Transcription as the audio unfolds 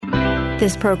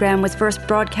This program was first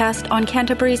broadcast on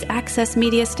Canterbury's access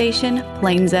media station,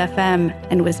 Plains FM,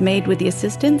 and was made with the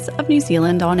assistance of New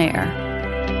Zealand On Air.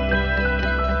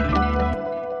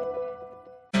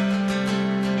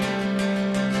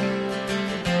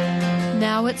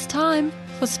 Now it's time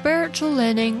for Spiritual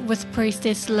Learning with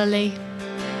Priestess Lily.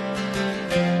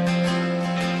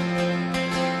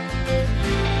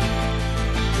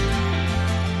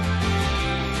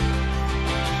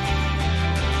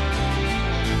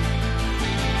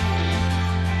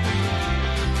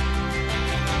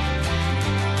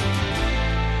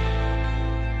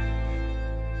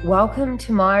 Welcome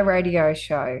to my radio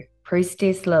show,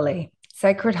 Priestess Lily,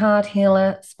 Sacred Heart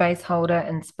Healer, Space Holder,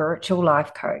 and Spiritual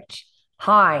Life Coach.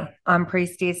 Hi, I'm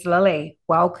Priestess Lily.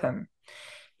 Welcome.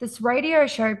 This radio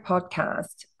show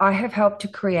podcast I have helped to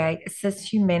create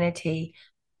assists humanity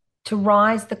to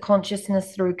rise the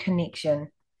consciousness through connection,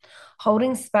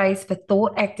 holding space for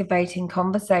thought-activating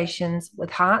conversations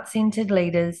with heart-centered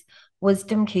leaders,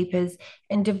 wisdom keepers,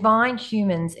 and divine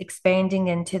humans expanding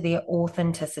into their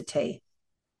authenticity.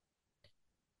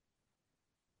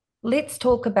 Let's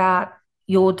talk about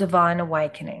your divine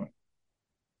awakening.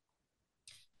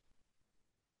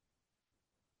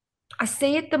 I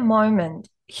see at the moment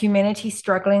humanity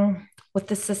struggling with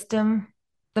the system,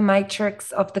 the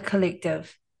matrix of the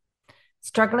collective,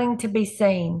 struggling to be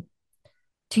seen,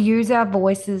 to use our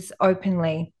voices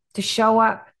openly, to show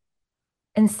up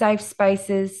in safe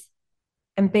spaces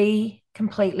and be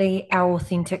completely our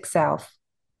authentic self.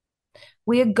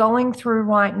 We are going through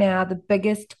right now the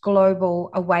biggest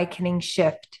global awakening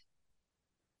shift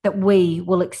that we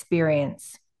will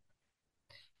experience.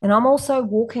 And I'm also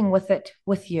walking with it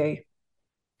with you.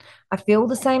 I feel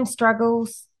the same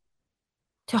struggles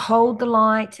to hold the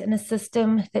light in a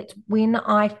system that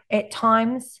at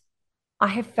times, I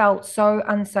have felt so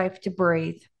unsafe to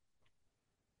breathe.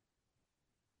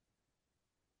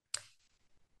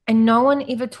 And no one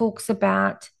ever talks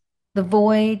about the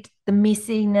void, the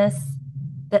messiness,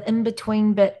 the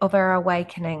in-between bit of our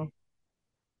awakening.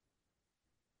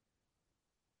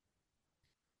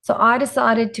 So I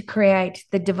decided to create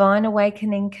the Divine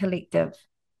Awakening Collective,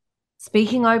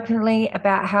 speaking openly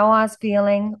about how I was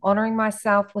feeling, honoring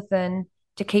myself within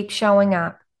to keep showing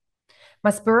up. My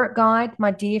spirit guide,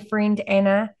 my dear friend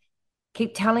Anna,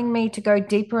 keep telling me to go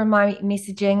deeper in my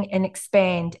messaging and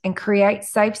expand and create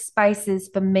safe spaces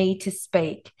for me to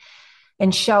speak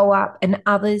and show up, and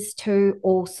others too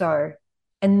also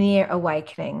in their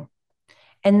awakening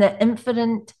and the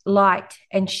infinite light,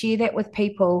 and share that with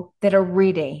people that are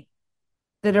ready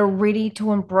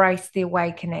to embrace the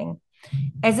awakening.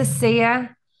 As a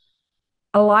seer,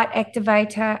 a light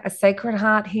activator, a sacred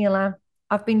heart healer,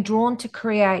 I've been drawn to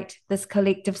create this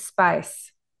collective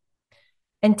space.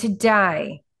 And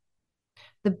today,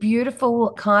 the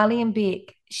beautiful Kylie and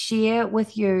Beck share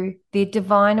with you their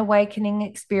divine awakening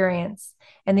experience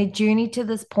and their journey to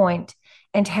this point,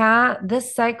 and how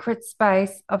this sacred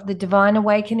space of the Divine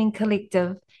Awakening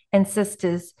Collective and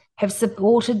sisters have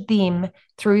supported them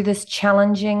through this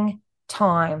challenging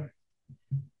time.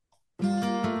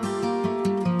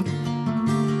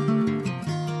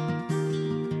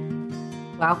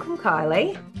 Welcome,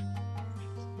 Kylie.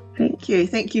 Thank you.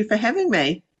 Thank you for having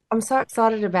me. I'm so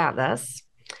excited about this.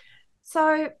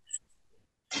 So,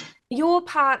 you're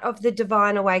part of the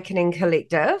Divine Awakening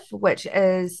Collective, which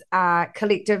is a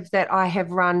collective that I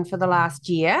have run for the last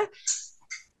year.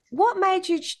 What made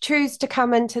you choose to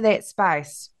come into that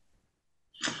space?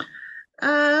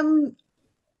 I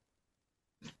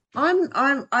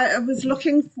was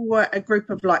looking for a group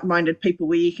of like-minded people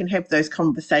where you can have those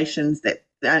conversations that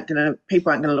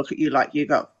people aren't gonna look at you like you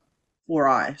got four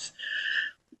eyes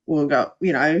or got,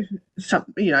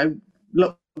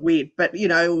 look weird, but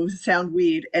sound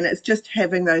weird. And it's just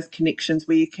having those connections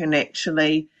where you can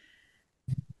actually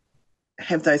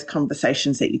have those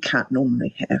conversations that you can't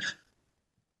normally have.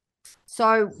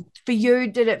 So for you,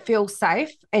 did it feel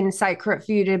safe and sacred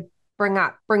for you to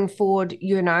bring forward,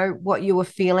 what you were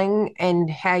feeling and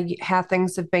how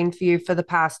things have been for you for the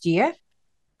past year?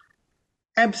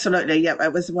 Absolutely. Yep.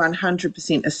 It was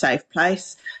 100% a safe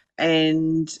place.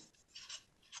 And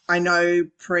I know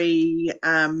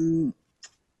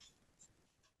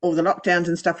all the lockdowns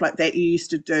and stuff like that, you used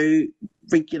to do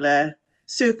regular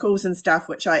circles and stuff,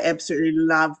 which I absolutely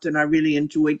loved and I really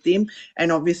enjoyed them.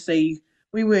 And obviously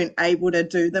we weren't able to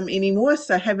do them anymore.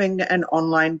 So having an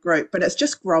online group, but it's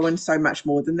just grown so much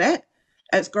more than that.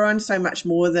 It's grown so much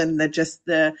more than just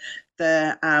the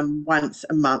once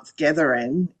a month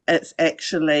gathering. It's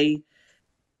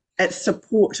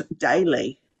support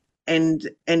daily. And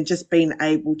just being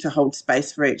able to hold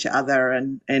space for each other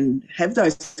and have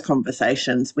those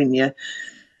conversations when you're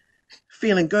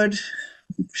feeling good,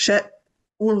 shit,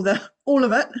 all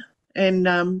of it, and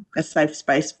a safe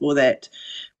space for that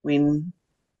when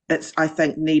it's, I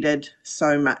think, needed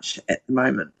so much at the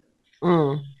moment.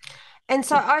 And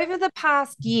so over the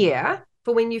past year,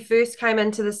 for when you first came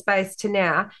into the space to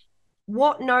now,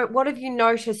 what have you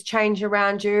noticed change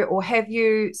around you, or have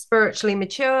you spiritually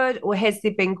matured, or has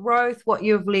there been growth, what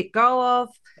you've let go of?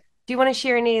 Do you want to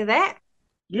share any of that?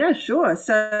 Yeah, sure.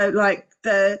 So like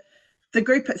the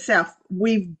group itself,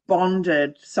 we've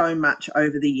bonded so much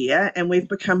over the year, and we've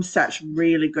become such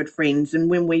really good friends. And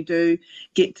when we do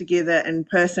get together in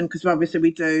person, because obviously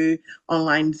we do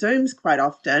online Zooms quite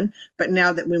often, but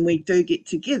now that when we do get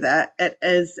together,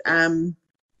 it's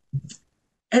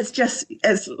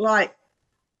like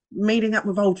meeting up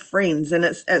with old friends, and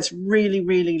it's really,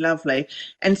 really lovely.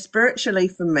 And spiritually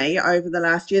for me, over the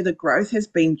last year, the growth has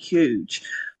been huge.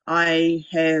 I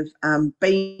have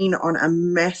been on a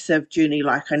massive journey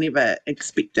like I never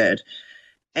expected,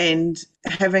 and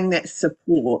having that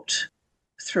support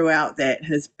throughout that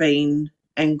has been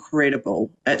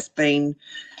incredible. It's been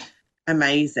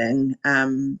amazing.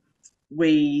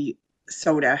 We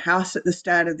sold our house at the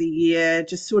start of the year,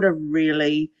 just sort of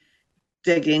really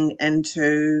digging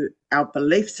into our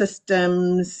belief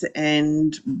systems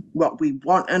and what we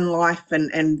want in life,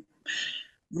 and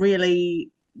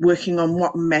really working on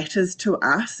what matters to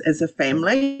us as a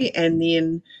family. And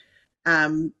then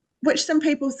which some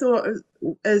people thought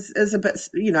is a bit,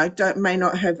 may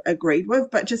not have agreed with,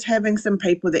 but just having some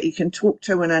people that you can talk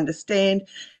to and understand.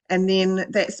 And then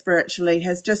that spiritually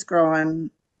has just grown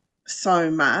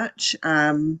so much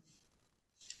on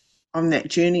that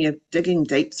journey of digging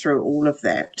deep through all of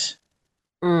that.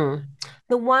 The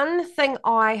one thing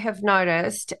I have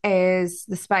noticed as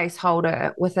the space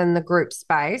holder within the group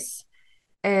space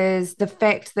is the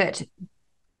fact that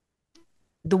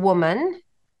the woman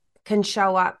can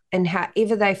show up in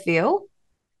however they feel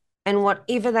and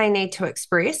whatever they need to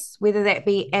express, whether that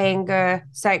be anger,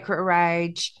 sacred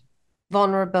rage,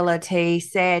 vulnerability,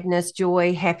 sadness,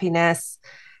 joy, happiness,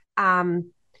 and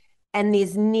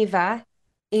there's never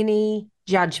any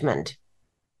judgment.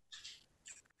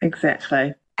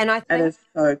 Exactly. And I think it is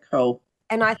so cool.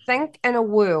 And I think in a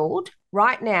world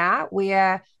right now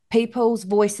where people's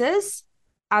voices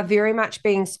are very much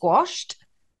being squashed,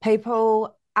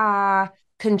 people are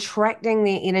contracting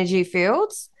their energy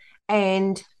fields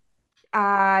and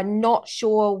are not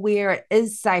sure where it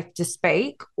is safe to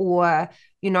speak, or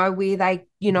where they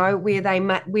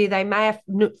may have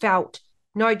felt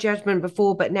no judgment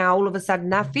before, but now all of a sudden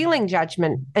they're feeling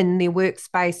judgment in their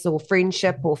workspace or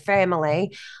friendship or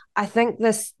family. I think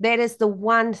that is the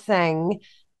one thing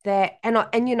that, and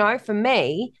for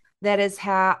me, that is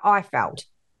how I felt.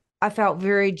 I felt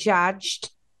very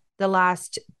judged the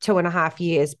last 2.5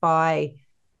 years by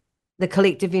the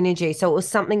collective energy. So it was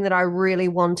something that I really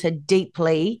wanted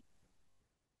deeply,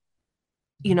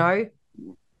 that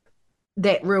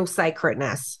real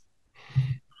sacredness.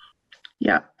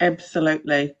 Yeah,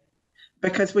 absolutely.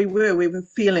 Because we were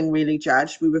feeling really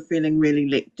judged. We were feeling really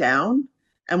let down,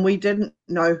 and we didn't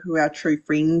know who our true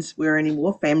friends were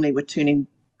anymore. Family were turning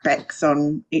backs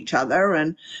on each other,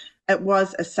 and it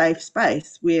was a safe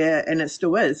space and it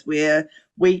still is, where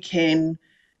we can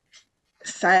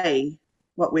say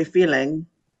what we're feeling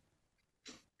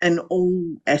in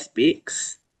all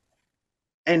aspects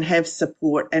and have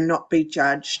support and not be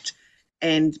judged.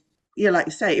 And like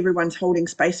you say, everyone's holding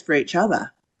space for each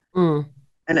other. And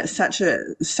it's such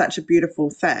a beautiful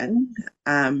thing,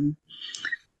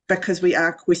 because we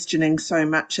are questioning so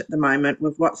much at the moment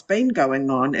with what's been going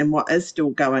on and what is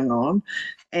still going on.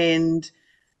 And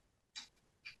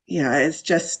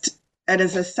it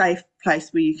is a safe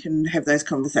place where you can have those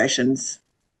conversations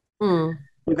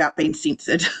without being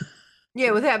censored.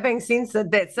 Yeah, without being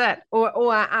censored, that's it.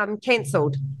 Or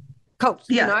cancelled.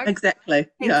 Yeah, exactly.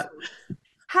 Cancelled. Yeah.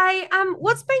 Hey,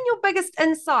 what's been your biggest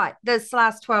insight this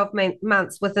last 12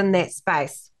 months within that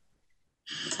space?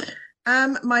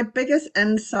 My biggest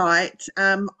insight,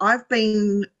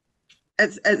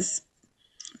 it's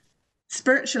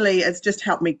spiritually, it's just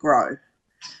helped me grow.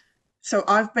 So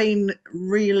I've been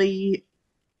really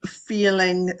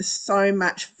feeling so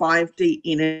much 5D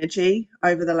energy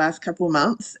over the last couple of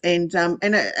months, and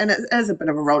it is a bit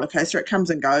of a roller coaster. It comes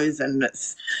and goes, and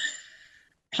it's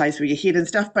plays with your head and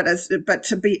stuff. But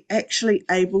to be actually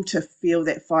able to feel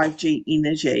that 5D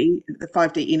energy,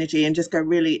 and just go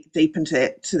really deep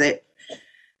into that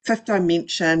fifth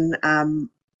dimension,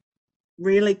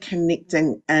 really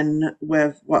connecting in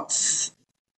with what's,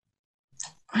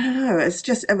 I don't know,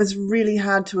 it was really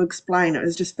hard to explain. It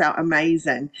was just felt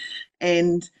amazing.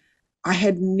 And I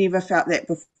had never felt that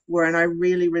before. And I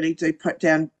really, really do put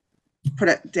down put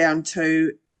it down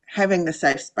to having the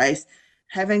safe space,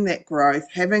 having that growth,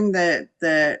 having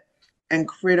the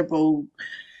incredible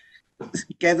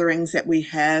gatherings that we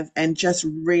have, and just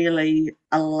really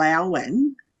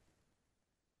allowing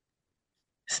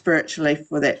spiritually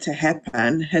for that to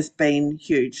happen has been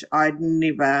huge. I'd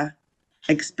never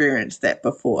experienced that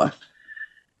before.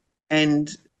 And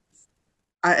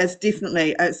it's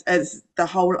definitely, it's the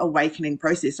whole awakening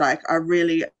process. Like, I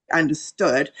really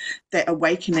understood that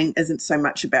awakening isn't so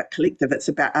much about collective, it's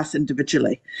about us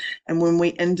individually. And when we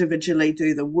individually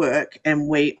do the work and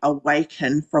we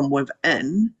awaken from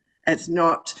within, it's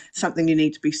not something you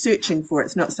need to be searching for.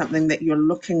 It's not something that you're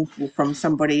looking for from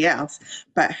somebody else,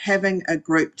 but having a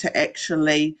group to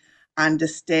actually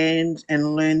understand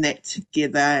and learn that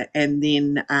together. And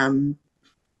then,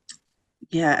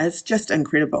 it's just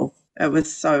incredible.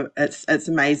 It's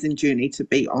amazing journey to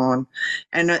be on.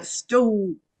 And it's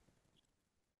still,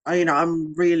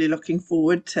 I'm really looking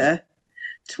forward to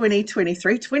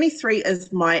 2023. 23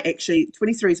 is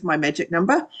my magic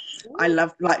number. Ooh. I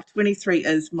love, 23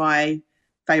 is my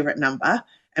favorite number,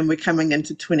 and we're coming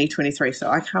into 2023. So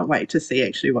I can't wait to see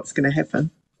actually what's going to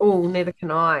happen. Oh, neither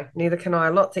can I.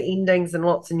 Lots of endings and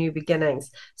lots of new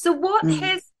beginnings. So what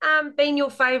has been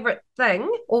your favorite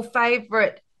thing or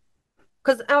favorite?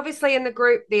 Because obviously in the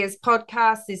group there's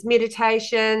podcasts, there's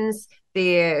meditations,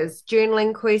 there's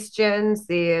journaling questions,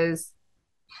 there's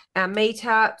our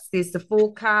meetups, there's the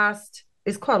forecast.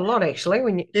 There's quite a lot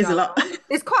actually. There's a lot.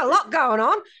 There's quite a lot going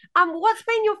on. What's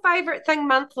been your favorite thing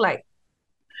monthly?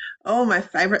 Oh, my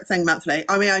favorite thing monthly.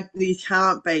 I mean, you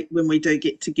can't beat when we do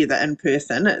get together in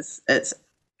person. It's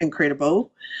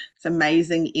incredible. It's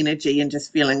amazing energy and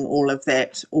just feeling all of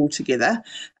that all together.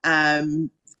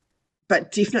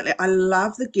 But definitely, I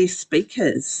love the guest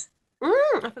speakers.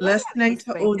 Listening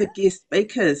to all the guest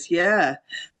speakers, yeah.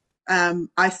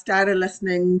 I started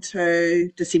listening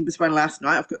to December's one last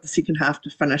night. I've got the second half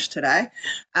to finish today.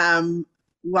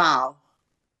 Wow.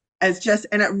 It's just,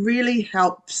 and it really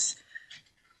helps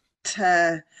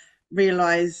to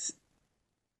realise,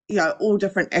 all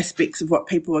different aspects of what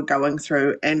people are going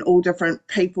through, and all different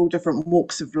people, different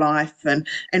walks of life, and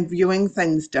viewing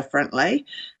things differently.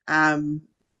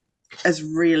 Is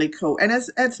really cool. And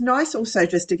it's nice also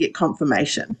just to get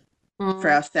confirmation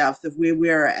for ourselves of where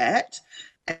we're at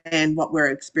and what we're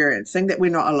experiencing, that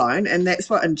we're not alone. And that's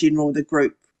what in general the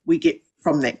group, we get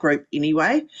from that group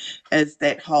anyway, is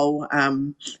that whole,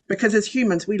 because as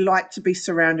humans, we like to be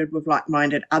surrounded with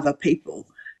like-minded other people.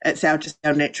 It's just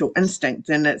our natural instinct,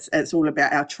 and it's all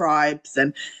about our tribes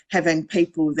and having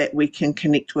people that we can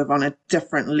connect with on a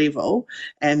different level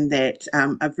and that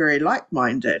are very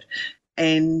like-minded.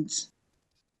 And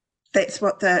that's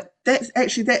what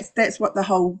the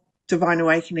whole divine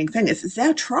awakening thing is. It's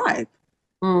our tribe.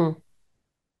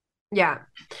 Yeah,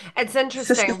 it's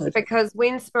interesting because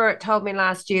when Spirit told me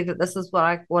last year that this is what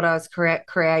I was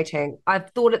creating, I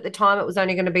thought at the time it was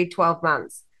only going to be 12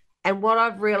 months. And what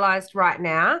I've realized right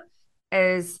now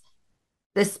is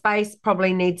the space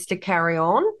probably needs to carry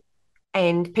on,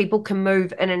 and people can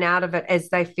move in and out of it as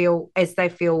they feel,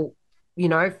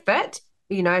 fit,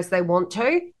 as they want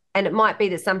to. And it might be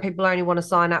that some people only want to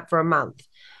sign up for a month.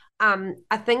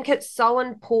 I think it's so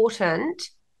important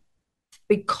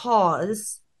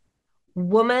because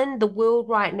women, the world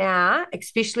right now,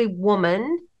 especially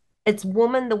women, it's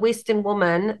woman, the Western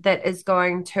woman, that is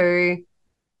going to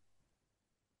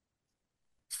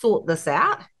sort this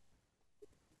out.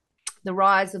 The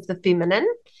rise of the feminine.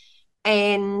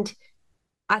 And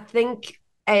I think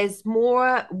as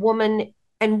more women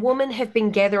have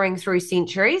been gathering through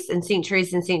centuries and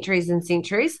centuries and centuries and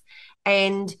centuries.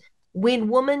 And when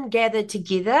women gather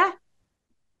together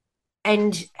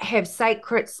and have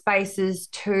sacred spaces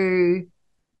to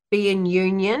be in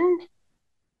union,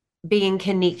 be in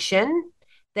connection,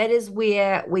 that is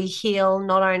where we heal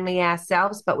not only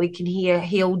ourselves, but we can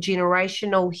heal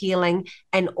generational healing,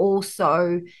 and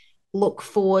also look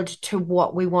forward to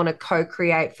what we want to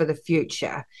co-create for the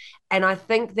future. And I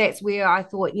think that's where I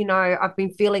thought, I've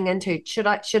been feeling into, should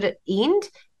it end?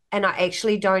 And I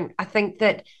actually don't. I think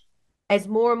that as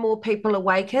more and more people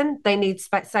awaken, they need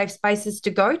safe spaces to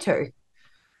go to.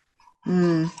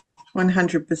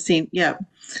 100%. Yeah.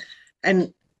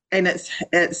 And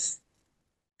it's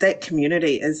that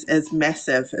community is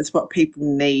massive. It's what people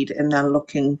need and they're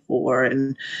looking for,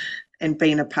 and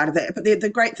being a part of that. But the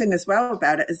great thing as well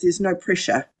about it is there's no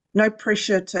pressure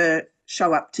to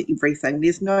show up to everything.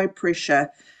 There's no pressure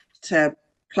to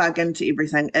plug into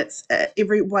everything. It's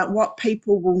what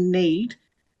people will need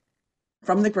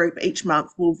from the group each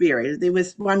month will vary. There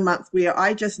was one month where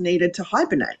I just needed to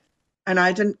hibernate, and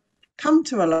I didn't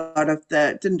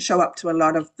didn't show up to a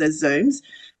lot of the Zooms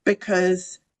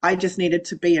because I just needed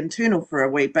to be internal for a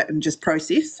wee bit and just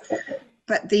process.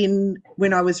 But then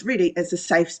when I was ready, it's a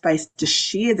safe space to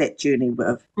share that journey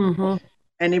with. Mm-hmm.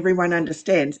 And everyone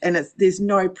understands. And there's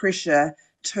no pressure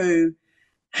to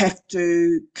have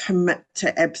to commit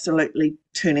to absolutely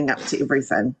turning up to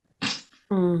everything.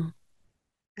 Mm.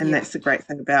 And that's the great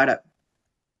thing about it.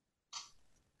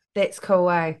 That's cool,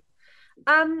 eh?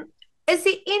 Is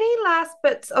there any last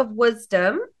bits of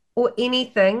wisdom or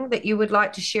anything that you would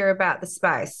like to share about the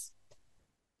space?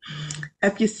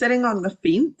 If you're sitting on the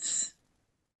fence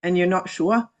and you're not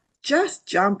sure, just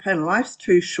jump in. Life's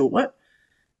too short.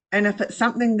 And if it's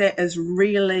something that is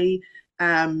really,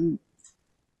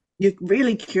 you're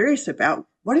really curious about,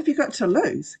 what have you got to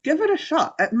lose? Give it a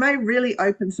shot. It may really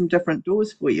open some different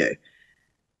doors for you.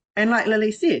 And like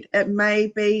Lily said, it may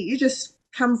be you just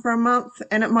come for a month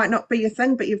and it might not be your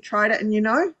thing, but you've tried it and you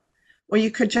know. Or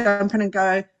you could jump in and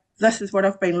go, this is what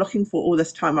I've been looking for all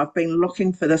this time. I've been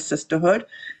looking for this sisterhood,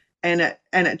 and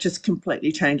it just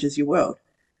completely changes your world.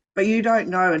 But you don't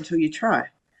know until you try.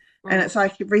 And it's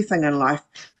like everything in life.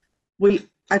 We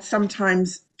are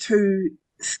sometimes too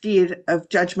scared of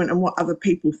judgment and what other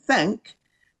people think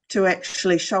to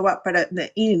actually show up. But at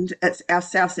the end, it's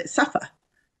ourselves that suffer.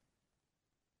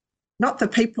 Not the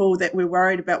people that we're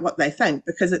worried about what they think,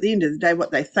 because at the end of the day,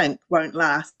 what they think won't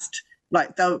last.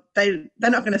 Like they're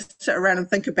not going to sit around and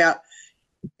think about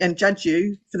and judge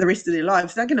you for the rest of their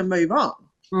lives. They're going to move on.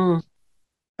 Mm.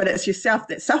 But it's yourself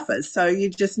that suffers. So you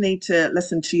just need to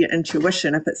listen to your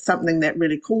intuition. If it's something that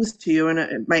really calls to you and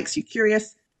it makes you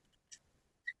curious,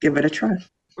 give it a try.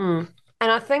 Mm.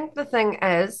 And I think the thing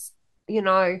is,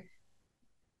 we're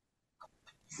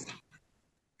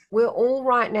all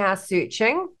right now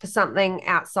searching for something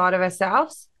outside of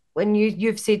ourselves. When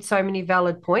you've said so many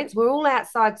valid points, we're all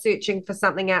outside searching for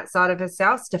something outside of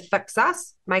ourselves to fix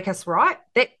us, make us right.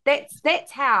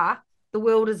 That's how the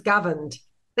world is governed.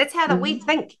 That's how we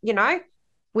think,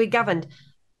 we're governed.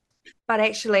 But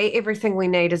actually, everything we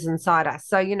need is inside us.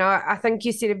 So, I think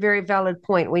you said a very valid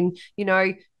point when,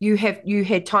 you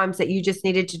had times that you just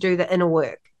needed to do the inner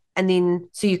work. And then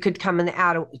so you could come and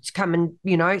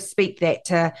speak that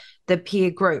to the peer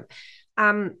group.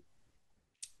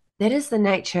 That is the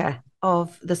nature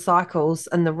of the cycles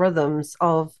and the rhythms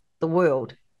of the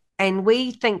world. And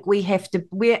we think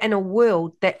we're in a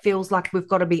world that feels like we've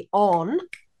got to be on,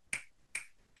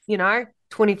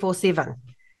 24/7.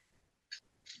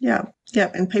 Yeah.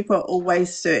 And people are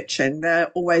always searching. They're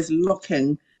always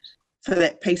looking for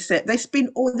that piece that they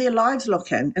spend all their lives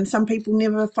looking, and some people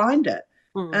never find it.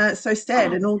 It's so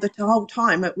sad. And the whole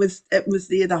time it was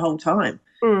there the whole time.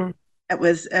 It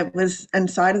was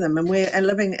inside of them. And we're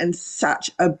living in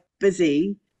such a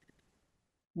busy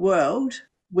world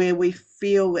where we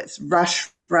feel it's rush,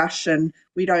 and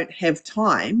we don't have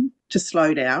time to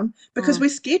slow down because we're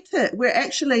scared we're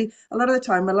actually, a lot of the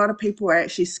time, a lot of people are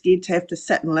actually scared to have to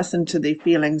sit and listen to their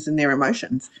feelings and their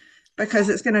emotions because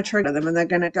it's going to trigger them and they're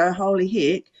going to go, holy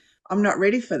heck, I'm not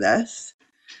ready for this.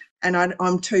 And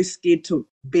I'm too scared to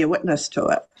be a witness to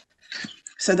it.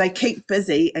 So they keep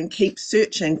busy and keep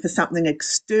searching for something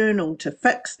external to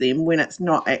fix them when it's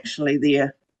not actually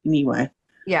there anyway.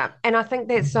 Yeah, and I think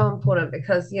that's so important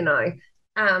because,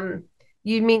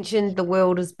 you mentioned the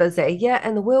world is busy. Yeah,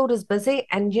 and the world is busy.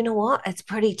 And you know what? It's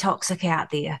pretty toxic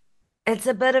out there. It's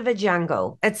a bit of a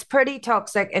jungle. It's pretty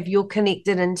toxic if you're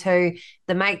connected into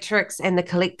the matrix and the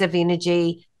collective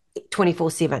energy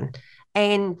 24/7.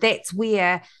 And that's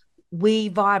where we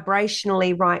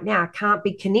vibrationally right now can't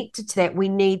be connected to that. We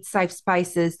need safe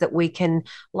spaces that we can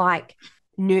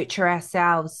nurture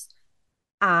ourselves,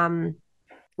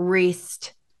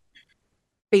 rest,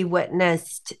 be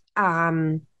witnessed,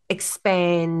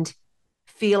 expand,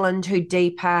 feel into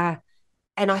deeper.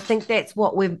 And I think that's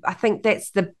I think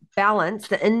that's the balance,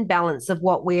 the imbalance of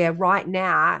what we're right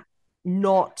now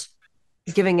not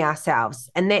giving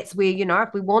ourselves. And that's where,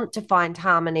 if we want to find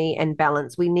harmony and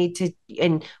balance, we need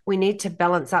to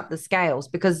balance up the scales,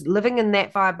 because living in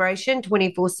that vibration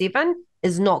 24/7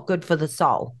 is not good for the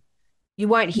soul. You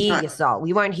won't hear your soul.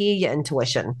 You won't hear your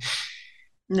intuition.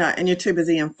 No, and you're too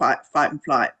busy in fight and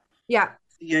flight. Yeah.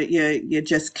 You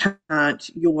just can't.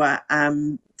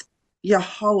 Your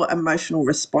whole emotional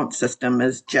response system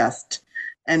is just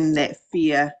in that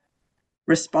fear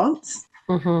response.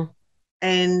 Mm-hmm.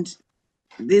 And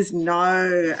there's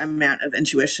no amount of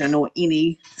intuition or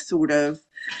any sort of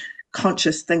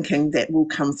conscious thinking that will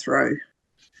come through.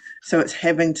 So it's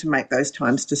having to make those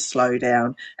times to slow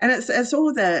down. And it's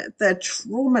all the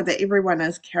trauma that everyone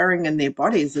is carrying in their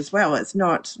bodies as well. It's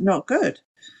not good.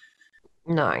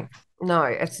 No. No,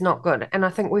 it's not good. And I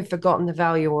think we've forgotten the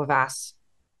value of us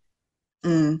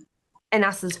Mm, and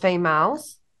us as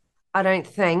females. I don't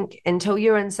think until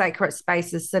you're in sacred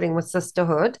spaces sitting with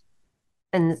sisterhood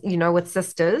and, with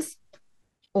sisters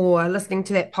or listening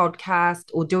to that podcast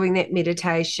or doing that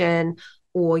meditation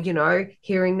or,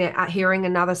 hearing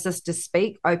another sister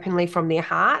speak openly from their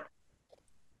heart,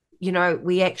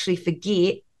 we actually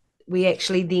forget, we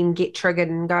actually then get triggered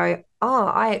and go, oh,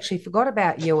 I actually forgot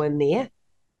about you in there.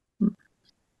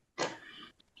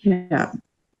 yeah.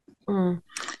 Mm.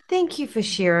 Thank you for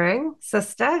sharing,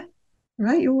 sister.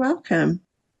 Right, you're welcome.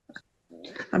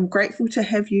 I'm grateful to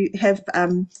have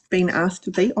been asked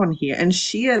to be on here and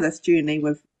share this journey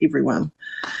with everyone.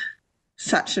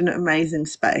 Such an amazing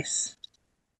space.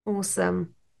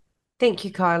 Awesome. Thank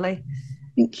you, Kylie.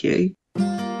 Thank you.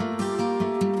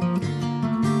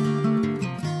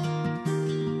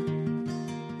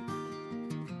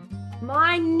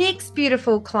 My next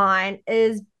beautiful client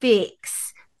is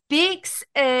Bex. Bex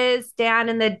is down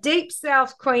in the deep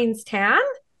South Queenstown,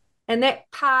 and that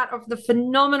part of the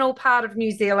phenomenal part of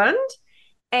New Zealand.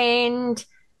 And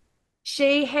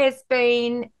she has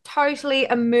been totally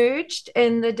immersed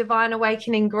in the Divine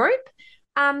Awakening group.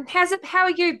 How are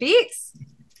you, Bex?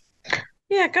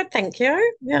 Yeah, good, thank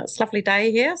you. Yeah, it's a lovely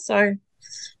day here. So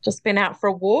just been out for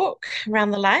a walk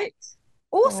around the lake.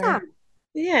 Awesome. So,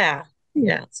 yeah,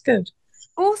 it's good.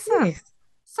 Awesome. Yes.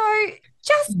 So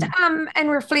just in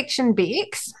reflection,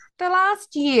 Bex, the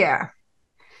last year,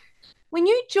 when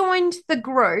you joined the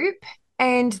group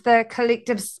and the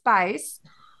collective space,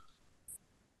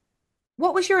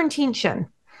 what was your intention?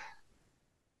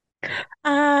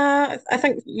 I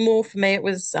think more for me, it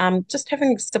was just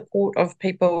having support of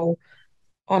people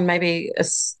on maybe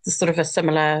sort of a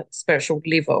similar spiritual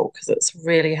level, because it's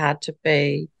really hard to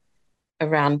be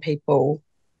around people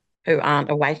who aren't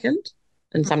awakened.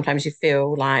 And sometimes you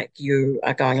feel like you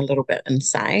are going a little bit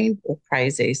insane or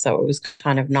crazy. So it was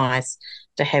kind of nice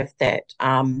to have that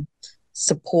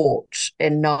support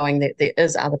and knowing that there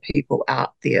is other people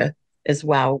out there as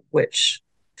well, which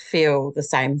feel the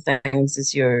same things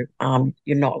as you.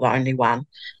 You're not the only one.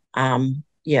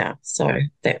 So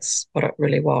that's what it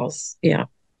really was. Yeah.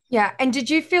 Yeah. And did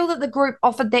you feel that the group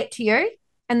offered that to you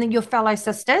and then your fellow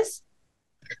sisters?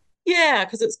 Yeah,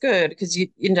 because it's good because you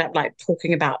end up like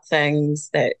talking about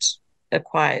things that are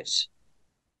quite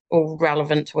all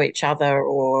relevant to each other,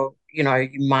 or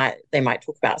they might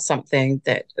talk about something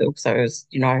that also is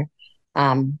I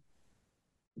don't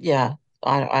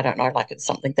know, like it's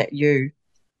something that you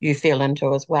feel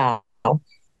into as well.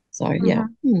 So yeah.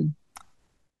 And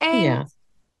Yeah.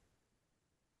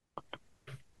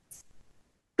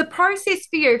 the process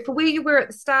for you, for where you were at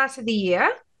the start of the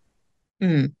year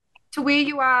to where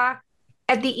you are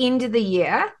at the end of the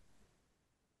year,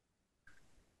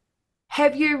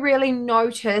 have you really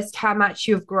noticed how much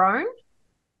you've grown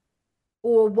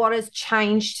or what has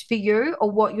changed for you or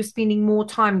what you're spending more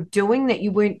time doing that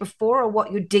you weren't before or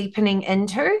what you're deepening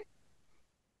into?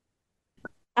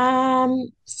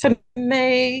 For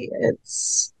me,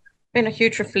 it's been a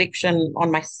huge reflection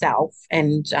on myself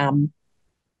and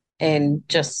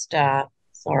just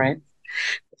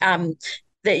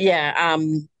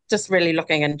just really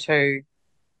looking into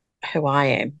who I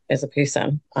am as a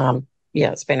person.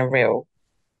 It's been a real,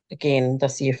 again,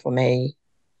 this year for me,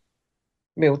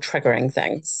 real triggering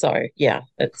thing. So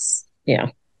it's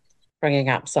bringing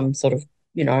up some sort of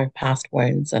past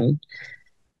wounds and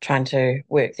trying to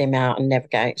work them out and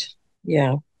navigate.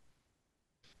 Yeah.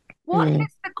 What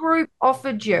has the group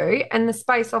offered you and the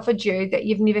space offered you that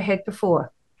you've never had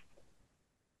before?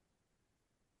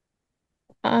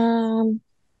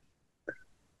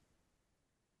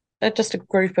 Just a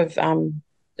group of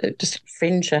just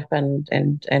friendship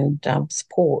and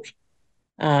support.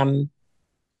 And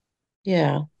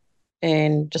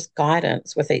just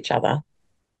guidance with each other,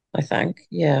 I think.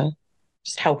 Yeah.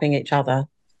 Just helping each other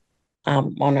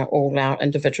on all our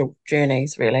individual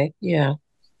journeys, really. Yeah.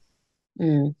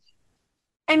 And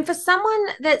for someone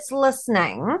that's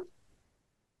listening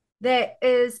that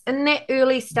is in that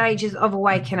early stages of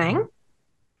awakening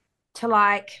to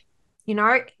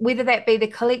whether that be the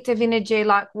collective energy,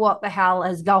 like what the hell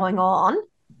is going on,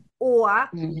 or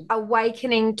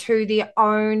awakening to their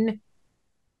own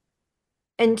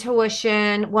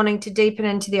intuition, wanting to deepen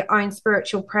into their own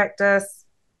spiritual practice,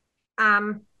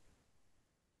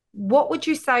 what would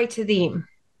you say to them?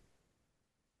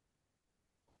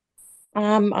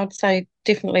 I'd say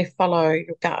definitely follow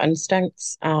your gut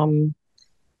instincts.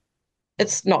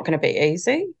 It's not going to be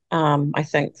easy. I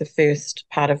think the first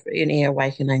part of any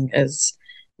awakening is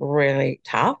really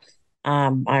tough.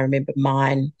 I remember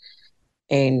mine,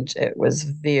 and it was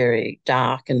very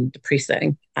dark and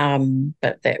depressing.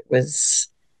 But that was,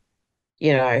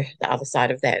 the other side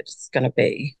of that is going to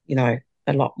be,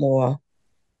 a lot more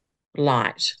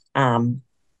light. And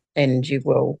you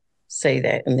will see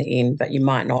that in the end, but you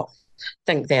might not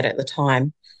think that at the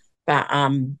time. But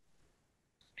I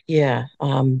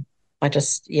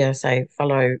just say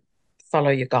follow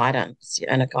your guidance,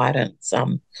 your inner guidance.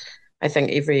 I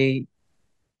think every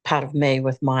part of me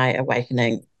with my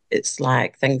awakening, it's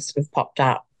like things have popped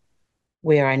up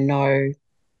where I know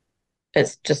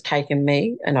it's just taken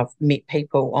me, and I've met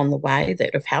people on the way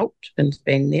that have helped and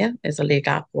been there as a leg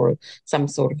up or some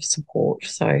sort of support.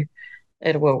 So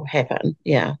it will happen,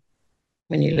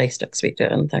 when you least expect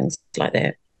it and things like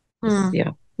that.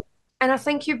 Yeah. And I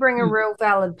think you bring a real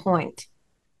valid point,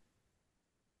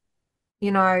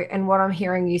 and what I'm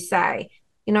hearing you say,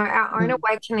 our own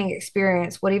awakening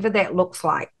experience, whatever that looks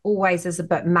like, always is a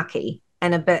bit mucky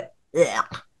and a bit,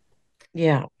 ugh.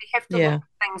 Yeah. We have to look at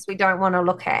things we don't want to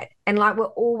look at. And like we're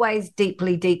always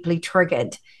deeply, deeply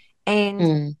triggered.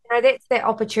 And, that's that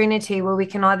opportunity where we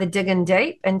can either dig in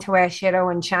deep into our shadow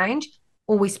and change,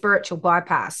 or we spiritual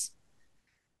bypass.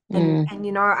 And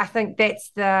I think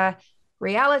that's the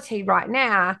reality right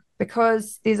now,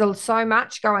 because there's so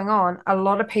much going on. A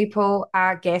lot of people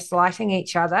are gaslighting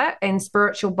each other and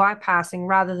spiritual bypassing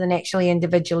rather than actually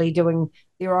individually doing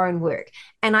their own work.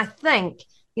 And I think,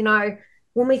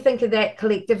 when we think of that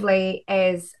collectively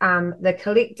as the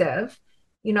collective,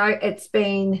 it's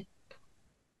been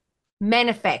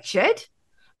manufactured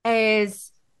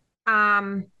as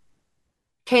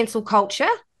cancel culture,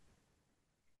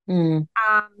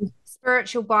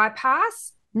 spiritual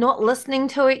bypass, not listening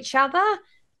to each other.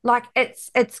 Like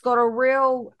it's got a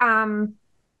real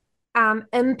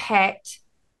impact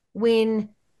when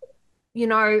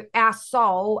our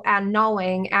soul, our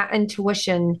knowing, our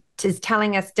intuition is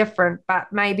telling us different,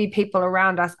 but maybe people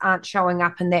around us aren't showing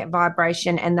up in that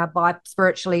vibration, and they're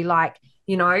spiritually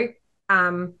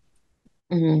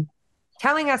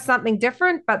telling us something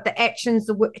different, but the actions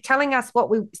telling us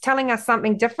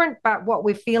something different, but what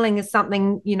we're feeling is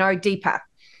something deeper.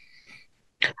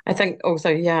 I think also,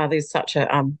 there's such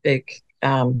a big,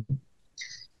 I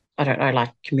don't know,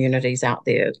 like communities out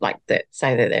there like that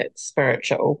say that it's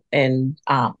spiritual and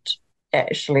aren't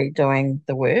actually doing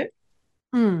the work.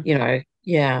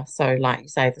 So like you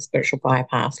say, the spiritual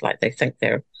bypass, like they think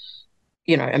they're,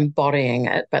 embodying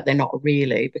it, but they're not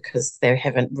really, because they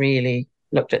haven't really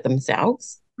looked at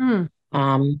themselves.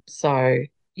 So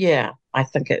I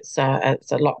think it's a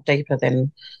lot deeper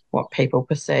than what people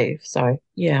perceive. So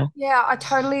I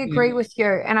totally agree with you,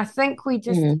 and I think we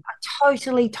just I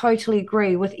totally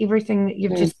agree with everything that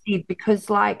you've just said, because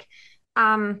I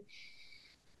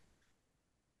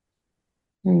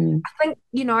think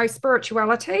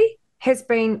spirituality has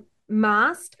been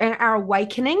masked, and our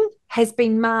awakening has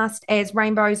been masked as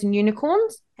rainbows and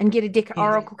unicorns and get a deck of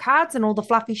oracle cards and all the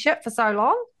fluffy shit for so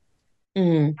long.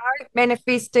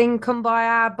 Manifesting,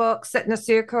 kumbaya book, sit in a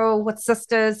circle with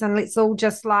sisters and let's all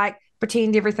just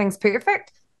pretend everything's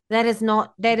perfect. That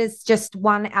is just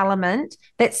one element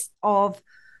that's of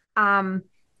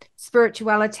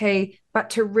spirituality, but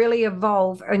to really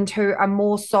evolve into a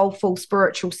more soulful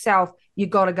spiritual self, you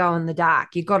got to go in the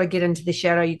dark. You got to get into the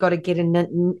shadow. You got to get into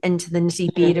the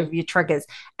nitty bed of your triggers.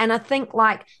 And I think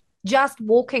just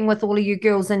walking with all of you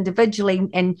girls individually,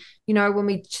 and when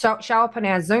we show up in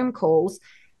our Zoom calls,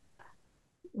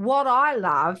 what I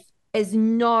love is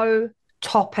no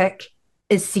topic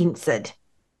is censored.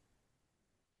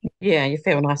 Yeah, you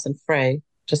feel nice and free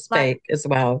to speak as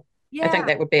well. I think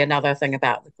that would be another thing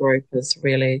about the group, is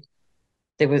really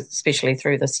there was, especially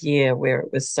through this year where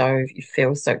it was you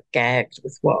feel so gagged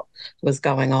with what was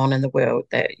going on in the world,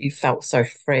 that you felt so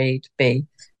free to be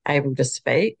able to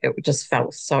speak. It just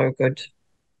felt so good.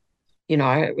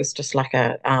 It was just like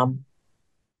a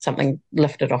something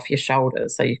lifted off your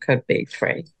shoulders so you could be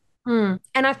free. And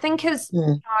I think as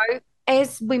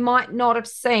we might not have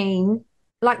seen,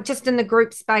 just in the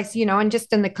group space, and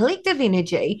just in the collective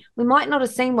energy, we might not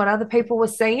have seen what other people were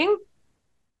seeing,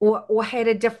 or had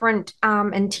a different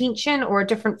intention or a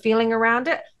different feeling around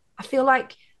it. I feel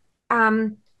like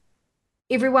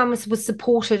everyone was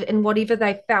supported in whatever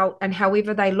they felt and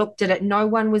however they looked at it. No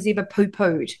one was ever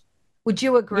poo-pooed. Would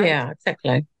you agree? Yeah,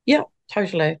 exactly. Yeah,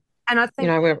 totally. And I think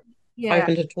we're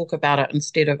open to talk about it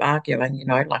instead of arguing,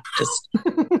 just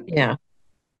Yeah.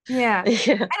 And I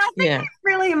think that's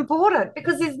really important,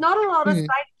 because there's not a lot of safe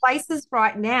places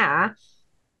right now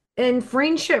in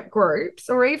friendship groups,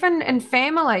 or even in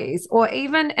families, or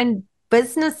even in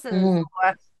businesses or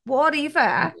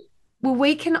whatever, where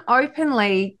we can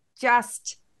openly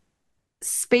just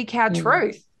speak our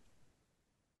truth.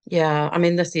 Yeah, I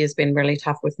mean, this year's been really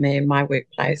tough with me in my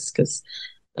workplace because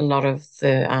a lot of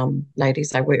the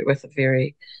ladies I work with are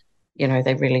very,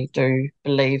 they really do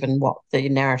believe in what the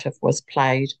narrative was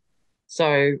played.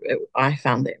 So I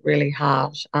found that really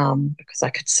hard because I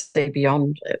could see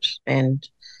beyond it. And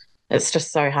it's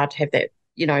just so hard to have that,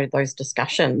 those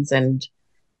discussions. And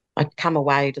I'd come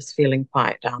away just feeling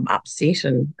quite upset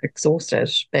and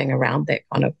exhausted being around that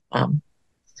kind of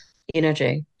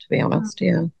energy, to be honest.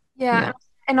 Yeah. Yeah. Yeah.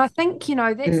 And I think, that's the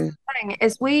Mm, thing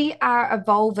is we are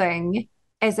evolving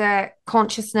as a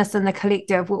consciousness in the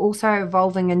collective. We're also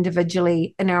evolving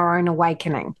individually in our own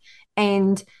awakening.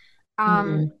 And, um,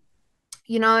 mm,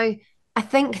 you know, I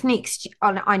think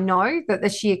I know that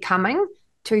this year coming,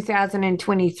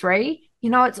 2023,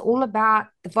 it's all about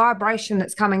the vibration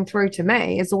that's coming through to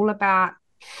me is all about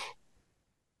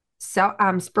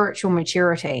spiritual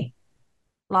maturity.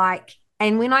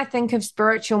 And when I think of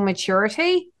spiritual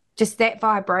maturity, just that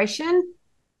vibration,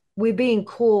 we're being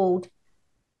called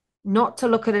not to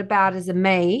look at it about as a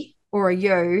me or a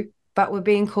you, but we're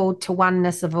being called to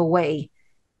oneness of a we,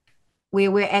 where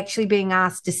we're actually being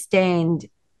asked to stand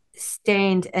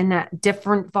in a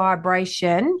different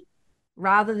vibration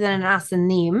rather than an us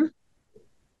and them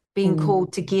being mm.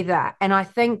 called together. And I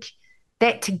think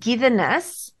that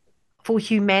togetherness for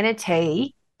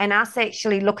humanity and us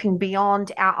actually looking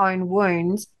beyond our own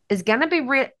wounds is going to be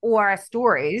or our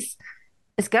stories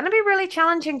is going to be really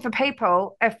challenging for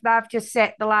people if they've just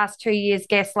sat the last 2 years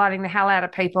gaslighting the hell out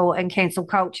of people and cancel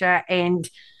culture. And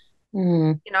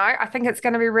I think it's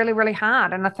going to be really, really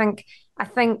hard. And I think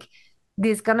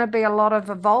there's going to be a lot of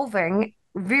evolving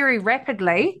very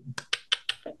rapidly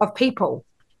of people.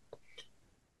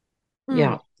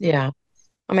 Yeah, yeah.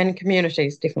 I mean, community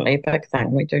is definitely a big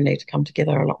thing. We do need to come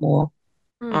together a lot more.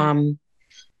 Mm.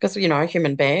 Because,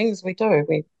 human beings, we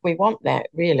want that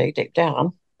really deep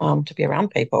down, to be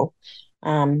around people.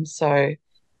 So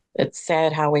it's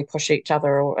sad how we push each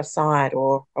other aside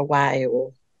or away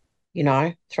or,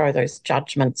 throw those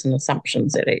judgments and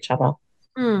assumptions at each other.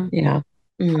 Mm. Yeah.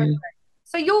 Totally. Mm,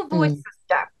 So your voice, mm,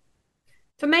 sister,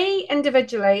 for me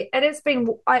individually, it has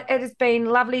been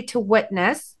lovely to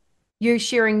witness you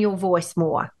sharing your voice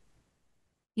more.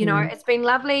 mm, It's been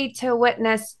lovely to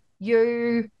witness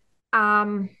you.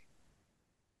 I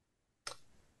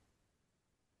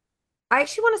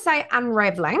actually want to say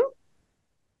unraveling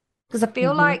because I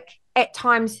feel hmm like at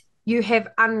times you have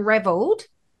unraveled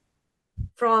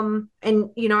from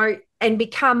and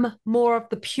become more of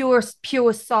the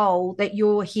pure soul that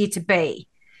you're here to be.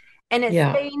 And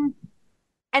Yeah.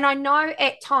 and I know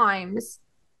at times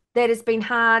that has been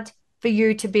hard for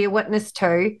you to be a witness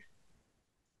to,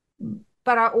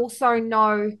 but I also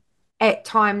know at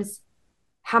times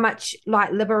how much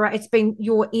it's been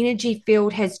your energy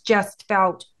field has just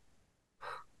felt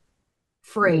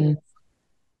free.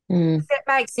 Mm, mm. Does that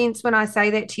make sense when I say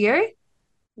that to you?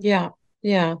 Yeah.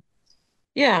 Yeah.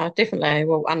 Yeah, definitely.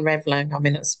 Well, unraveling, I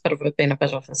mean, it's been a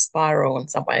bit of a spiral in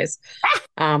some ways.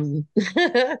 Um,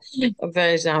 but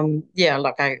yeah,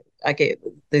 look, I get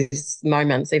these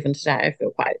moments even today. I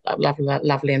feel quite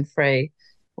lovely and free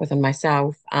within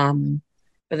myself.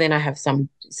 But then I have some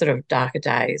sort of darker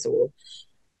days, or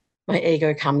my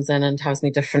ego comes in and tells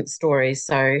me different stories.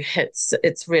 So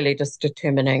it's really just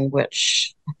determining what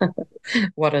is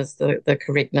the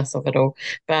correctness of it all.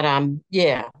 But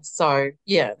yeah, so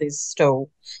yeah, there's still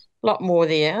a lot more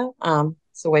there.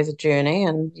 It's always a journey,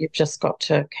 and you've just got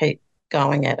to keep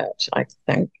going at it, I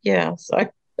think. Yeah, so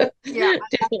Yeah,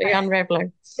 definitely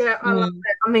unraveling. yeah, I love Mm,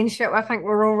 that. I mean, shit, I think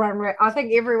we're all I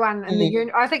think everyone in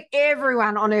mm, I think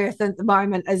everyone on earth at the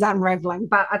moment is unraveling,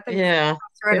 but I think yeah,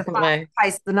 are at a faster definitely.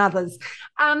 pace than others.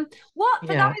 What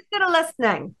for Yeah. those that are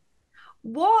listening,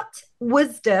 what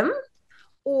wisdom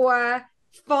or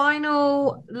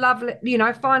final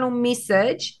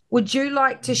message would you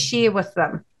like to share with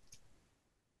them?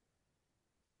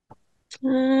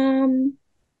 Um,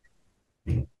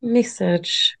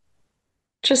 Message.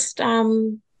 Just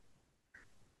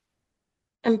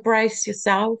embrace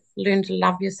yourself, learn to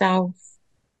love yourself,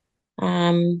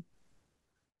 um,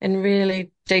 and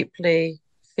really deeply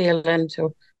feel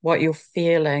into what you're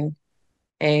feeling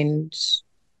and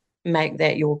make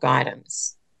that your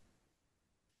guidance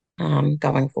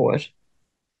going forward.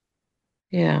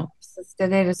 Yeah. Sister,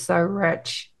 that is so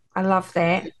rich. I love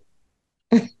that.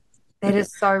 That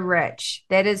is so rich.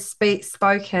 That is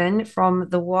spoken from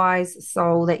the wise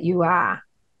soul that you are.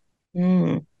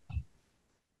 Mm,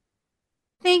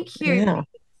 Thank you. yeah.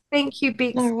 Thank you,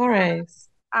 Bex, No worries.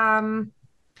 um,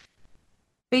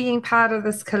 being part of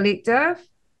this collective,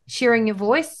 sharing your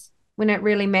voice when it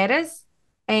really matters,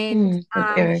 and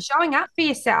Thank you. showing up for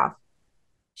yourself.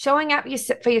 showing up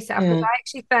for yourself. Because I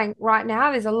actually think right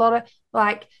now there's a lot of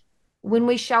like when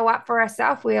we show up for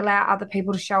ourselves, we allow other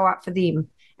people to show up for them.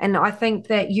 And I think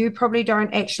that you probably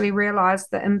don't actually realize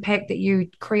the impact that you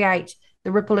create,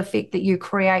 the ripple effect that you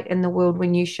create in the world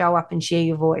when you show up and share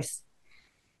your voice.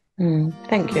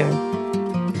 Thank you.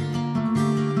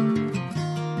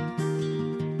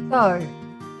 So,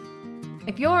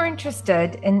 if you're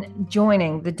interested in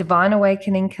joining the Divine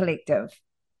Awakening Collective,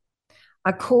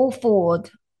 I call forward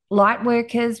light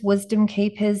workers, wisdom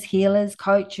keepers, healers,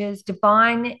 coaches,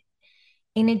 divine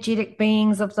energetic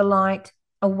beings of the light,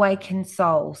 awakened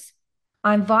souls.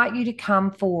 I invite you to come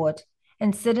forward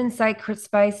and sit in sacred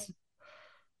space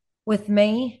with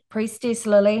me, Priestess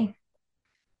Lily,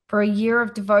 for a year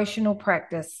of devotional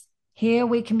practice. Here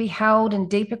we can be held in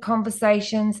deeper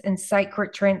conversations and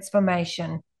sacred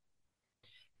transformation.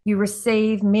 You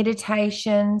receive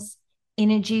meditations,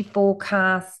 energy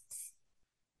forecasts,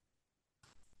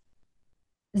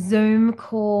 Zoom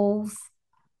calls,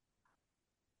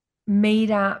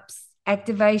 meetups,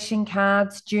 activation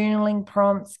cards, journaling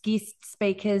prompts, guest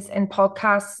speakers, and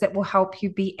podcasts that will help you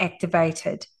be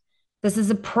activated. This is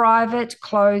a private,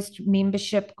 closed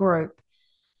membership group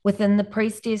within the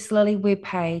Priestess Lily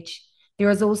webpage. There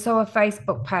is also a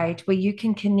Facebook page where you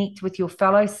can connect with your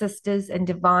fellow sisters and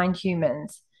divine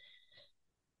humans.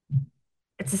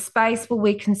 It's a space where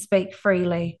we can speak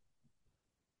freely,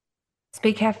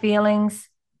 speak our feelings,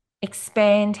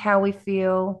 expand how we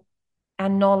feel, our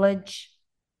knowledge,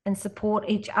 and support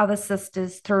each other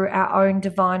sisters through our own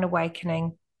divine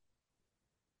awakening.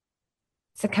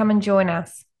 So come and join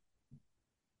us.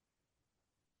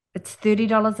 It's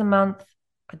 $30 a month,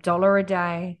 $1 a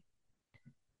day,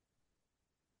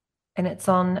 and it's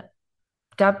on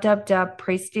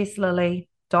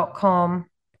www.priestesslily.com,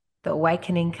 the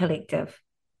Awakening Collective.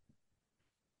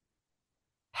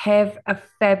 Have a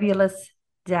fabulous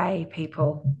day,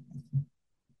 people.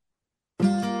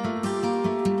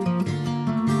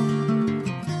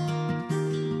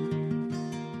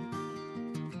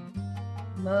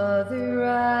 Mother,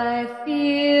 I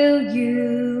feel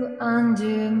you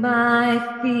under my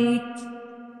feet.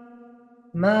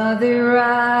 Mother,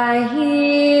 I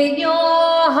hear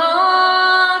your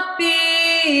heartbeat.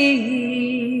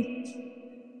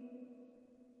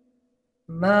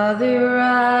 Mother,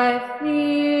 I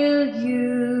feel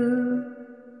you.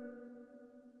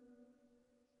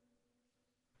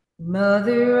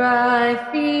 Mother,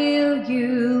 I feel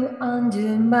you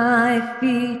under my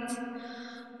feet.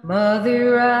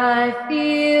 Mother, I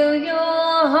feel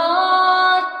your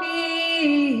heartbeat.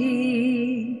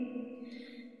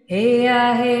 Hey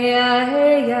ya, hey ya,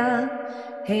 hey ya,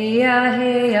 hey ya,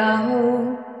 hey ya,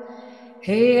 ho.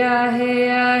 Hey ya, hey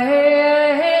ya, hey ya,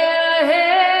 hey ya,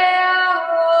 hey ya,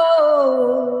 ho.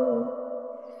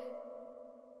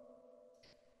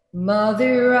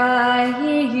 Mother, I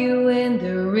hear you in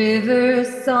the river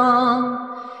song.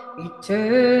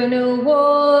 Eternal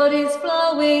waters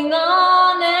flowing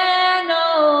on and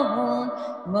on.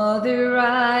 Mother,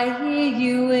 I hear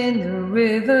you in the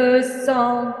river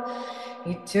song.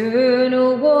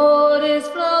 Eternal waters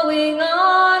flowing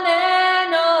on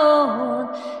and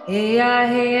on. Hey ya,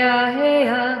 hey ya, hey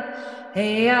ya,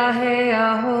 hey ya, hey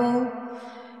ya, ho.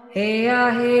 Hey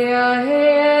ya, hey ya,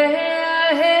 hey ya, hey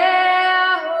ya, hey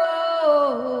ya, ho.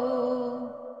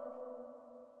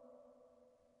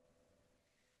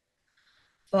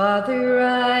 Father,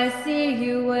 I see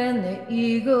you when the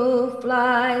eagle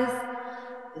flies.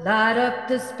 Light up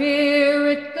the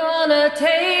spirit, gonna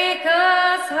take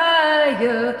us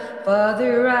higher.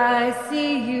 Father, I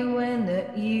see you when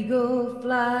the eagle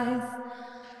flies.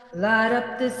 Light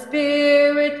up the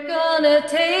spirit, gonna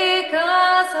take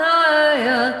us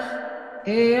higher.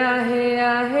 Hey ya, hey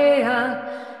ya, hey ya,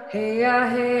 hey ya,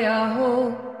 hey ya,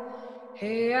 ho.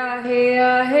 Hey ya, hey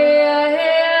ya, hey ya,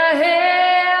 hey ya,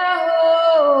 hey ya, ho.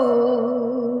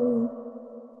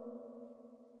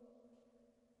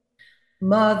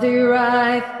 Mother,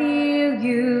 I feel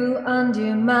you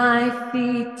under my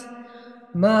feet.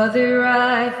 Mother,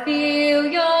 I feel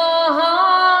your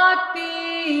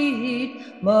heartbeat.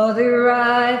 Mother,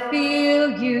 I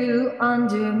feel you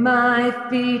under my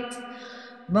feet.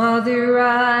 Mother,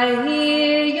 I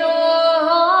hear your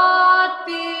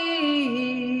heartbeat.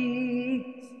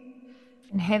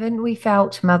 And haven't we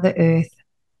felt Mother Earth?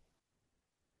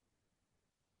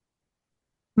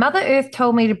 Mother Earth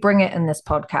told me to bring it in this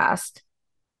podcast.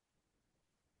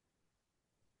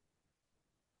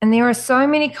 And there are so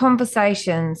many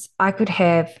conversations I could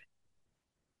have,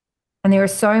 and there are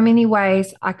so many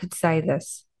ways I could say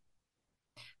this.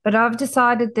 But I've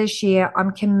decided this year I'm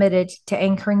committed to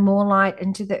anchoring more light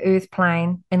into the earth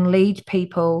plane and lead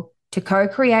people to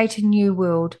co-create a new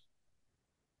world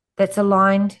that's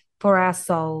aligned for our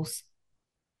souls.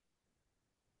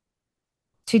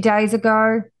 2 days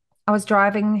ago, I was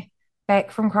driving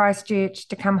back from Christchurch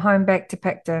to come home back to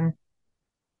Picton,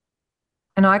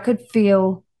 and I could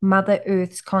feel Mother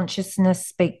Earth's consciousness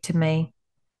speak to me.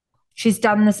 She's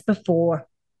done this before.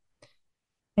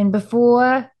 And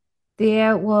before,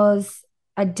 there was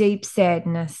a deep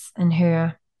sadness in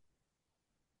her.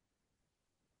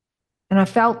 And I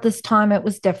felt this time it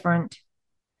was different.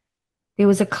 There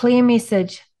was a clear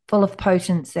message full of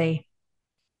potency.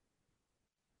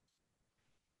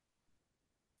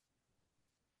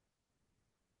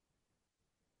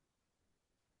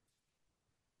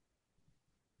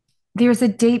 There is a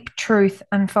deep truth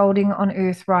unfolding on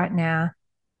earth right now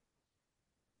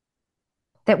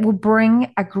that will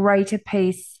bring a greater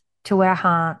peace to our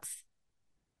hearts,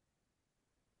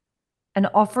 an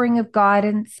offering of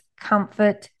guidance,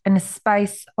 comfort, and a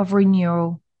space of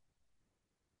renewal,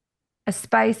 a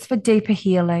space for deeper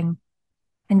healing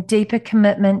and deeper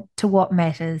commitment to what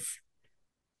matters.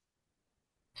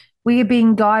 We are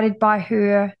being guided by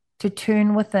her to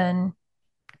turn within,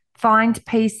 find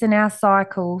peace in our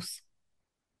cycles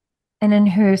and in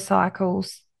her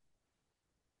cycles.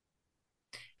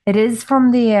 It is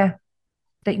from there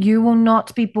that you will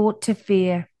not be brought to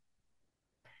fear,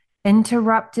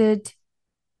 interrupted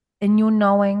in your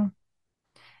knowing,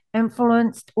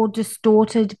 influenced or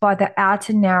distorted by the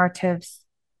outer narratives.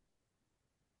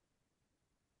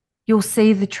 You'll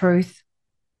see the truth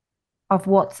of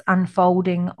what's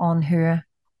unfolding on her.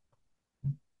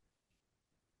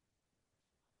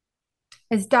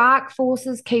 As dark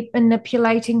forces keep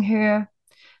manipulating her,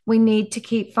 we need to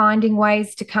keep finding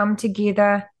ways to come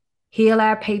together, heal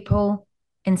our people,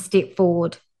 and step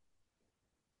forward.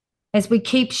 As we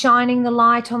keep shining the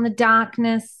light on the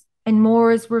darkness and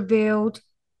more is revealed,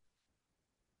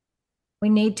 we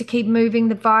need to keep moving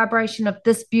the vibration of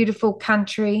this beautiful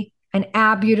country and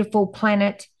our beautiful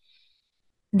planet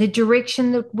the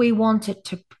direction that we want it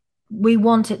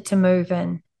to move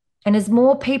in. And as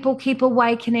more people keep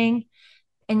awakening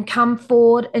and come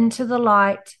forward into the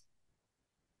light,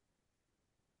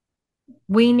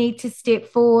 we need to step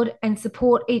forward and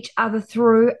support each other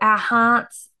through our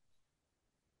hearts.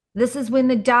 This is when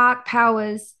the dark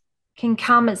powers can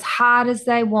come as hard as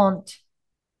they want,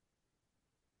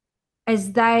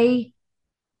 as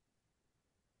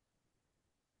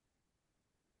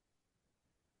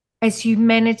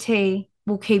humanity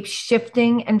will keep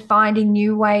shifting and finding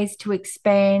new ways to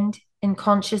expand in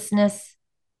consciousness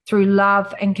through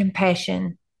love and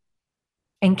compassion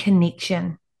and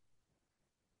connection.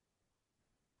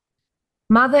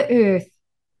 Mother Earth,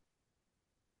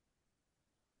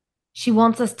 she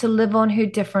wants us to live on her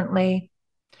differently,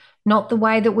 not the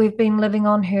way that we've been living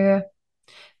on her.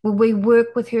 Will we work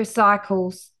with her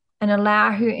cycles and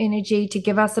allow her energy to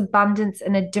give us abundance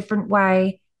in a different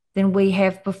way than we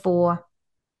have before?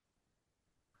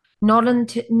 Not in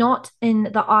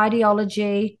the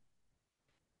ideology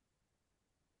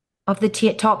of the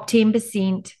top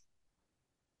 10%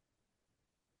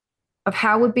 of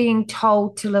how we're being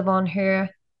told to live on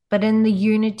her, but in the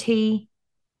unity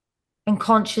and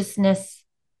consciousness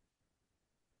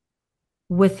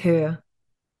with her.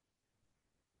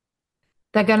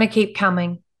 They're going to keep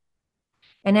coming.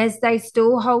 And as they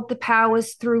still hold the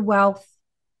powers through wealth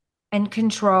and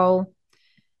control,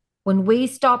 when we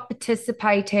stop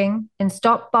participating and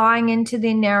stop buying into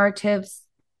their narratives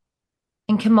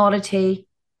and commodity,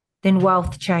 then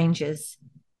wealth changes,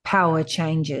 power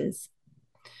changes.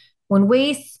 When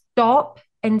we stop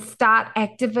and start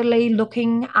actively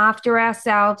looking after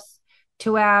ourselves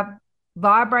to our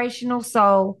vibrational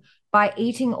soul by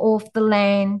eating off the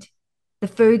land, the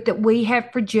food that we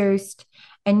have produced,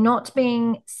 and not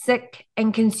being sick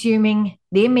and consuming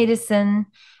their medicine,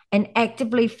 and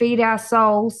actively feed our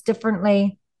souls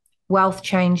differently, wealth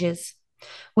changes.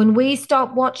 When we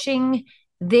stop watching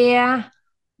their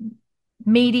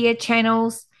media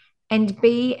channels and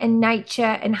be in nature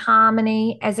and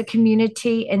harmony as a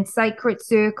community and sacred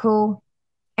circle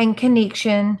and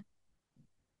connection,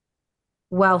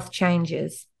 wealth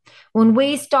changes. When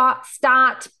we start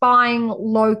buying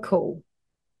local,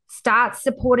 start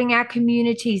supporting our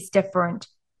communities different,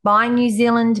 buying New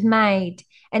Zealand made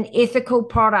and ethical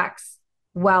products,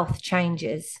 wealth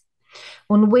changes.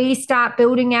 When we start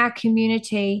building our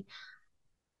community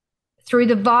through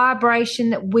the vibration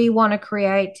that we want to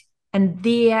create, and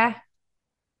their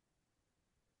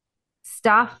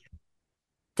stuff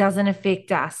doesn't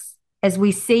affect us. As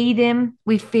we see them,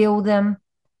 we feel them,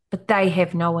 but they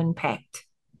have no impact.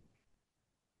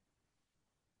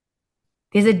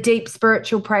 There's a deep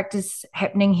spiritual practice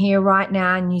happening here right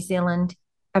now in New Zealand,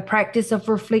 a practice of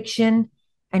reflection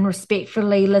and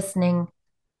respectfully listening,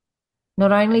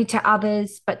 not only to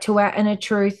others, but to our inner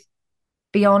truth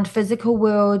beyond physical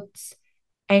words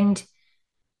and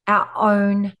our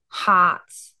own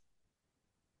hearts.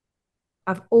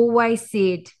 I've always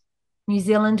said New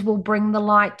Zealand will bring the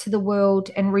light to the world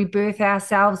and rebirth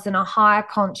ourselves in a higher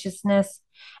consciousness,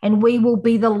 and we will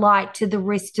be the light to the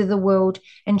rest of the world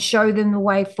and show them the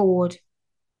way forward.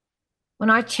 When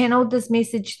I channeled this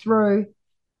message through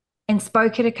and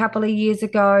spoke it a couple of years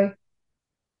ago,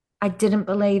 I didn't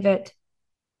believe it.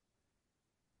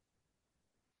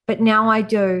 But now I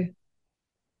do.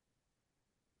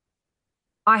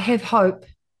 I have hope.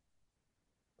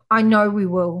 I know we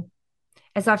will,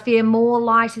 as I fear more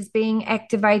light is being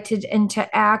activated into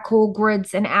our core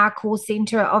grids and our core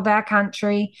center of our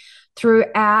country through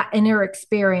our inner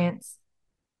experience,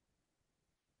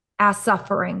 our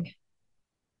suffering.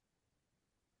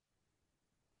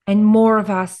 And more of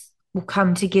us will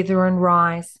come together and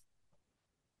rise.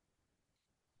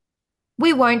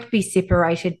 We won't be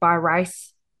separated by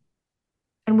race,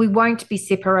 and we won't be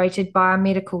separated by our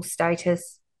medical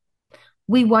status.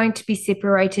 We won't be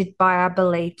separated by our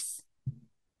beliefs.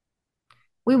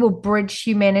 We will bridge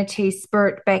humanity's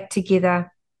spirit back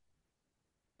together.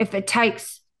 If it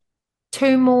takes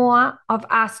 2 more of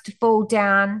us to fall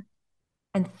down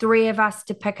and 3 of us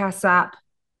to pick us up,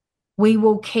 we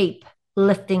will keep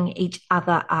lifting each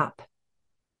other up.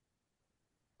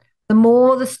 The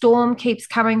more the storm keeps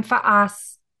coming for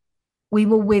us, we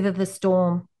will weather the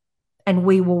storm and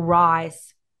we will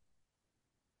rise.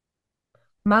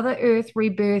 Mother Earth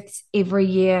rebirths every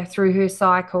year through her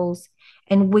cycles,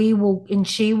 and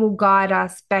she will guide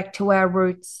us back to our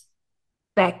roots,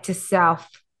 back to self,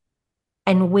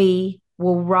 and we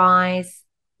will rise,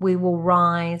 we will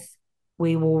rise,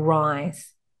 we will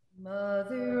rise.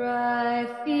 Mother, I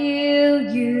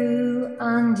feel you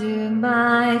under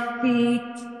my feet.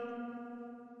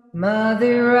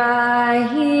 Mother, I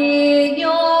hear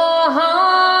your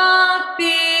heartbeat.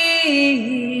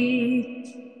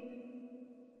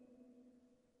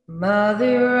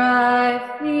 Mother,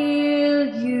 I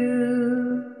feel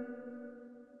you.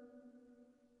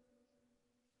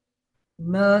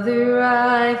 Mother,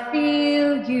 I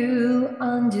feel you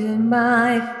under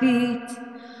my feet.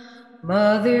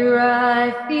 Mother,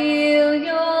 I feel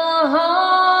your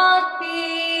heartbeat.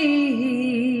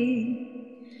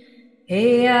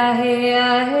 Hey ya, hey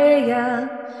ya, hey ya,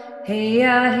 hey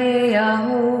ya, hey ya,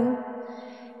 ho.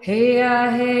 Hey ya,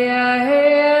 hey ya, hey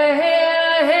ya, hey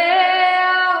ya, hey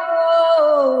ya, ho.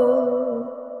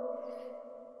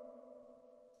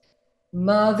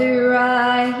 Mother,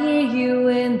 I hear you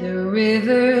in the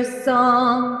river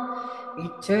song.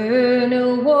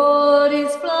 Eternal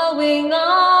waters flowing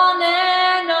on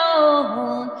and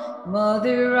on.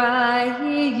 Mother, I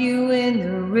hear you in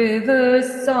the river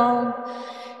song.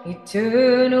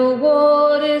 Eternal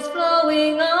waters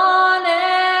flowing on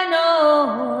and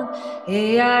on.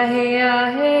 Hey ya, hey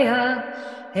ya, hey ya,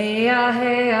 hey ya,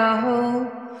 hey ya, ho.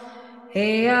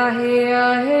 Hey ya, hey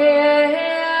ya, hey ya,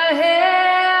 hey ya, hey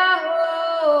ya, ho.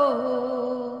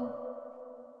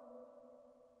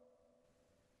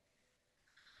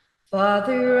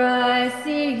 Father, I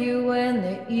see you when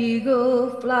the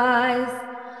eagle flies.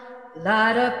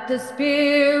 Light up the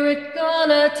spirit,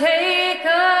 gonna take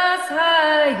us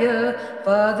higher.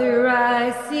 Father,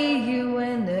 I see you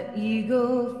when the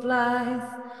eagle flies.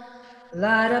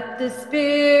 Light up the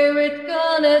spirit,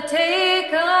 gonna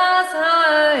take us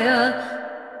higher.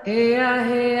 Hey ya,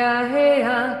 hey ya, hey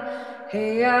ya,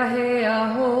 hey ya, hey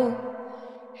ya, ho.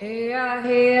 Hey ya,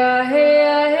 hey ya, hey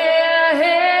ya, hey ya,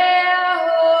 hey ya,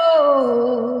 ho.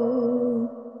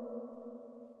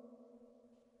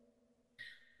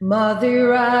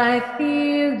 Mother, I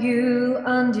feel you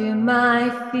under my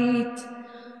feet.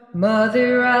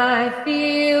 Mother, I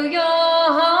feel your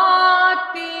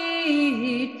heartbeat.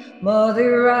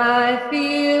 Mother, I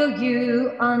feel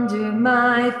you under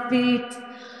my feet.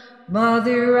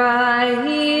 Mother, I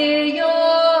hear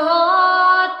your